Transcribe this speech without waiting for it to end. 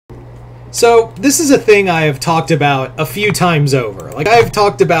So, this is a thing I have talked about a few times over. Like, I've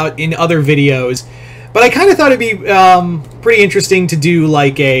talked about in other videos, but I kind of thought it'd be pretty interesting to do,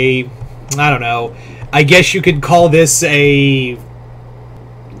 like, I don't know, I guess you could call this just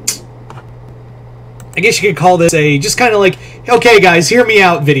kind of like, okay guys, hear me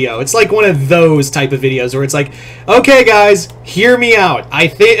out video. It's like one of those type of videos where it's like, okay guys, hear me out. I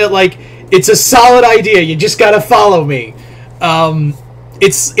think, like, it's a solid idea, you just gotta follow me.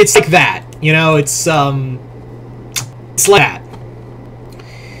 It's like that, you know, it's like that.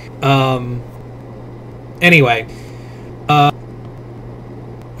 Anyway.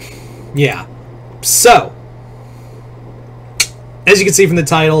 Yeah. So, as you can see from the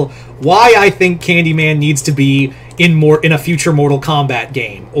title, why I think Candyman needs to be in a future Mortal Kombat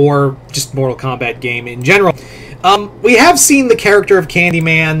game, or just Mortal Kombat game in general. We have seen the character of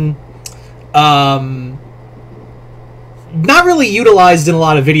Candyman not really utilized in a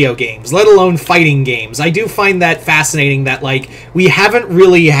lot of video games, let alone fighting games. I do find that fascinating that, like, we haven't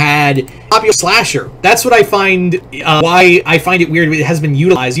really had popular slasher. That's what I find, why I find it weird it has been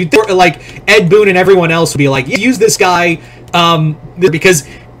utilized. You'd think, like, Ed Boon and everyone else would be like, yeah, use this guy, because,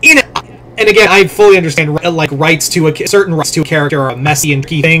 and again, I fully understand, like, certain rights to a character are a messy and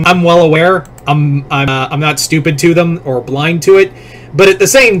key thing. I'm well aware. I'm not stupid to them or blind to it. But at the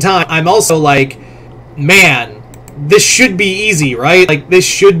same time, I'm also like, man, this should be easy, right? Like, this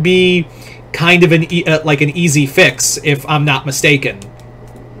should be kind of an easy fix, if I'm not mistaken.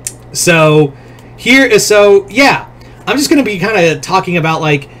 So, yeah, I'm just going to be kind of talking about,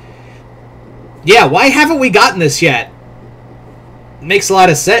 like, yeah, why haven't we gotten this yet? Makes a lot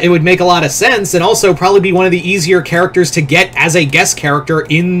of sense. It would make a lot of sense, and also probably be one of the easier characters to get as a guest character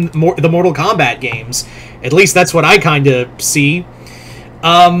in the Mortal Kombat games. At least that's what I kind of see.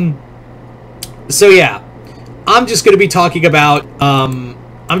 So yeah, I'm just going to be talking about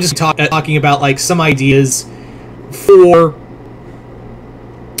talking about, like, some ideas for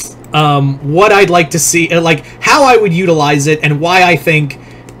what I'd like to see, like, how I would utilize it, and why I think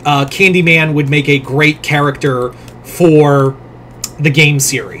Candyman would make a great character for the game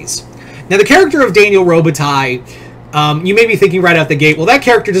series. Now, the character of Daniel Robitaille, you may be thinking right out the gate, well, that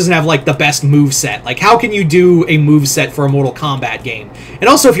character doesn't have, like, the best moveset. Like, how can you do a moveset for a Mortal Kombat game? And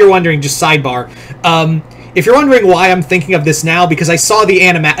also, if you're wondering, just sidebar, if you're wondering why I'm thinking of this now, because I saw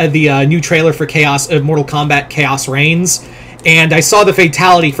the new trailer for Mortal Kombat Chaos Reigns, and I saw the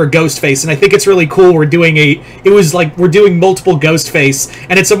fatality for Ghostface, and I think it's really cool. We're doing multiple Ghostface,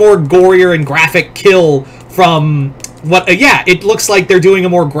 and it's a more gorier and graphic kill from yeah, it looks like they're doing a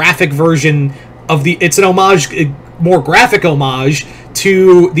more graphic version of it's an homage, more graphic homage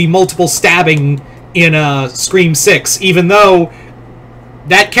to the multiple stabbing in Scream 6, even though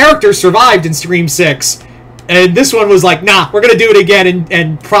that character survived in Scream 6, and this one was like, nah, we're gonna do it again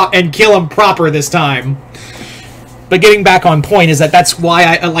and kill him proper this time. But getting back on point is that's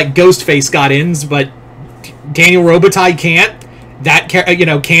why I like Ghostface got ins, but Daniel Robitaille can't.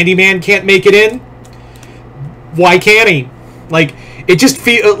 Candyman can't make it in. Why can't he? Like, it just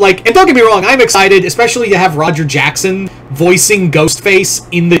feels like, and don't get me wrong, I'm excited, especially to have Roger Jackson voicing Ghostface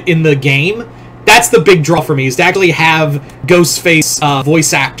in the game. That's the big draw for me, is to actually have Ghostface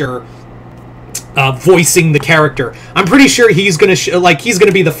voice actor voicing the character. I'm pretty sure he's gonna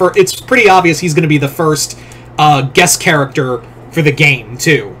be the first. It's pretty obvious he's gonna be the first guest character for the game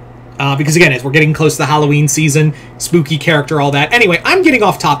too, because again, as we're getting close to the Halloween season, spooky character, all that. Anyway, I'm getting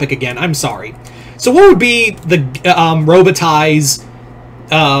off topic again. I'm sorry. So what would be the Robitaille's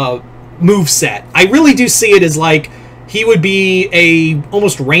moveset? I really do see it as, like, he would be a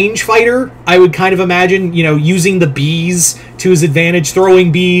almost range fighter, I would kind of imagine, you know, using the bees to his advantage,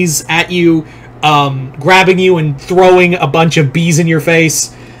 throwing bees at you, grabbing you and throwing a bunch of bees in your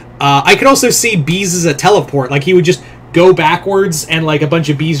face. I could also see bees as a teleport, like he would just go backwards and, like, a bunch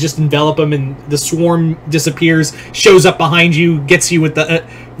of bees just envelop him and the swarm disappears, shows up behind you, gets you with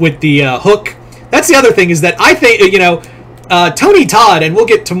the hook. That's the other thing, is that I think, you know, Tony Todd, and we'll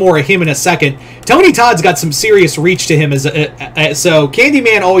get to more of him in a second, Tony Todd's got some serious reach to him, so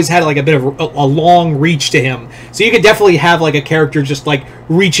Candyman always had, like, a bit of a long reach to him, so you could definitely have, like, a character just, like,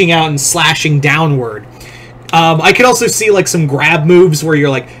 reaching out and slashing downward. I could also see, like, some grab moves where you're,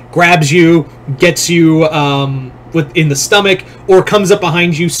 like, grabs you, gets you in the stomach, or comes up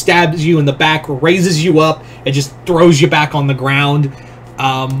behind you, stabs you in the back, raises you up, and just throws you back on the ground.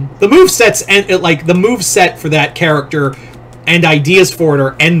 The movesets and the moveset for that character and ideas for it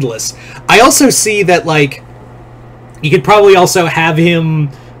are endless. I also see that, like, you could probably also have him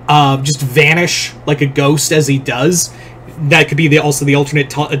just vanish like a ghost as he does. That could be also the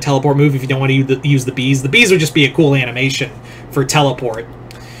alternate teleport move if you don't want to use the bees. The bees would just be a cool animation for teleport.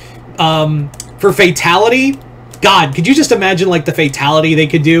 For fatality, God, could you just imagine, like, the fatality they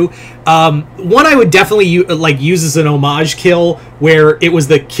could do? One I would definitely use as an homage kill, where it was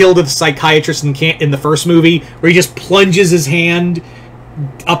the kill to the psychiatrist in the first movie, where he just plunges his hand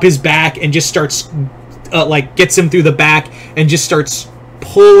up his back and just starts, gets him through the back and just starts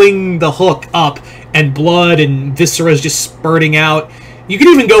pulling the hook up, and blood and viscera is just spurting out. You could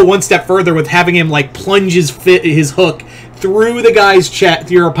even go one step further with having him, like, plunge his hook through the guy's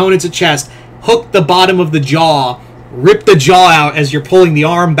chest, your opponent's chest, hook the bottom of the jaw, rip the jaw out as you're pulling the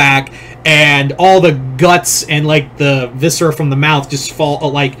arm back, and all the guts and, like, the viscera from the mouth just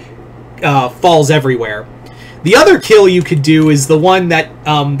falls everywhere. The other kill you could do is the one that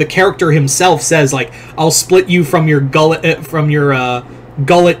the character himself says, like, "I'll split you from your gullet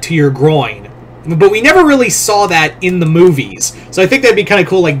to your groin." But we never really saw that in the movies. So I think that'd be kind of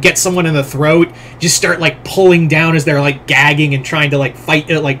cool, like, get someone in the throat, just start, like, pulling down as they're, like, gagging and trying to, like, fight,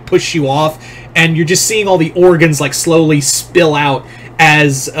 like, push you off. And you're just seeing all the organs, like, slowly spill out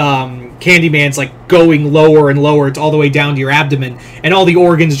as Candyman's, like, going lower and lower. It's all the way down to your abdomen. And all the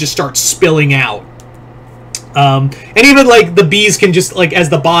organs just start spilling out. And even, like, the bees can just, like,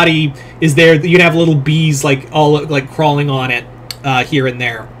 as the body is there, you'd have little bees, like, all, like, crawling on it here and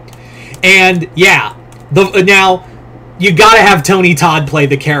there. And, yeah, now, you gotta have Tony Todd play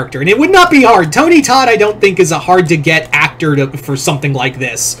the character. And it would not be hard. Tony Todd, I don't think, is a hard-to-get actor for something like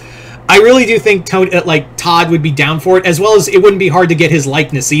this. I really do think Todd would be down for it, as well as it wouldn't be hard to get his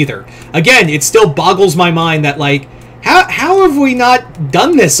likeness either. Again, it still boggles my mind that, like, how have we not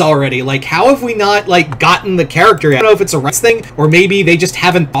done this already? Like, how have we not, like, gotten the character? I don't know if it's a rights thing, or maybe they just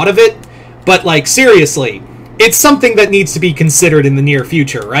haven't thought of it. But, like, seriously, it's something that needs to be considered in the near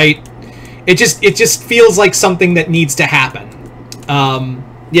future, right? It just feels like something that needs to happen.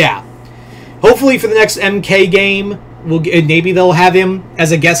 Yeah. Hopefully for the next MK game, maybe they'll have him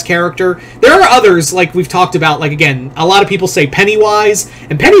as a guest character. There are others, like we've talked about, like, again, a lot of people say Pennywise,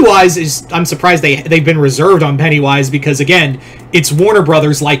 and Pennywise is, I'm surprised they've been reserved on Pennywise, because, again, it's Warner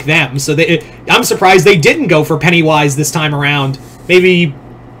Brothers like them, so I'm surprised they didn't go for Pennywise this time around. Maybe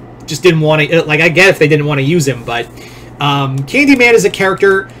just didn't want to, like, I get if they didn't want to use him, but Candyman is a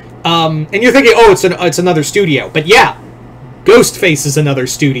character, and you're thinking, oh, it's another studio, but yeah, Ghostface is another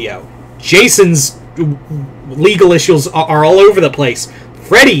studio. Jason's legal issues are all over the place.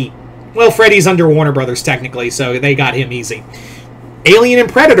 Freddy's under Warner Brothers technically, so they got him easy. Alien and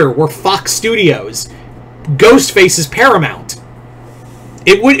Predator were Fox Studios. Ghostface is Paramount.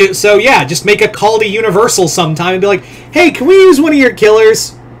 So yeah, just make a call to Universal sometime and be like, hey, can we use one of your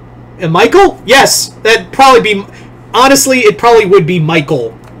killers? Michael? Yes, that'd probably be, honestly, it probably would be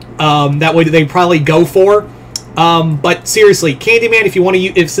Michael. That would they probably go for. But seriously, Candyman, if you want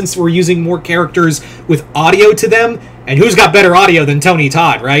to, since we're using more characters with audio to them, and who's got better audio than Tony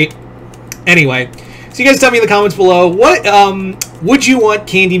Todd, right? Anyway, so you guys tell me in the comments below, what would you want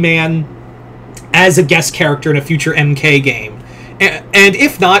Candyman as a guest character in a future MK game? And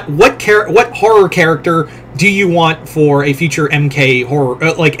if not, what horror character do you want for a future MK horror,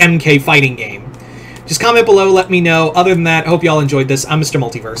 MK fighting game? Just comment below, let me know. Other than that, I hope you all enjoyed this. I'm Mr.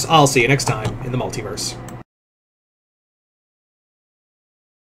 Multiverse. I'll see you next time in the Multiverse.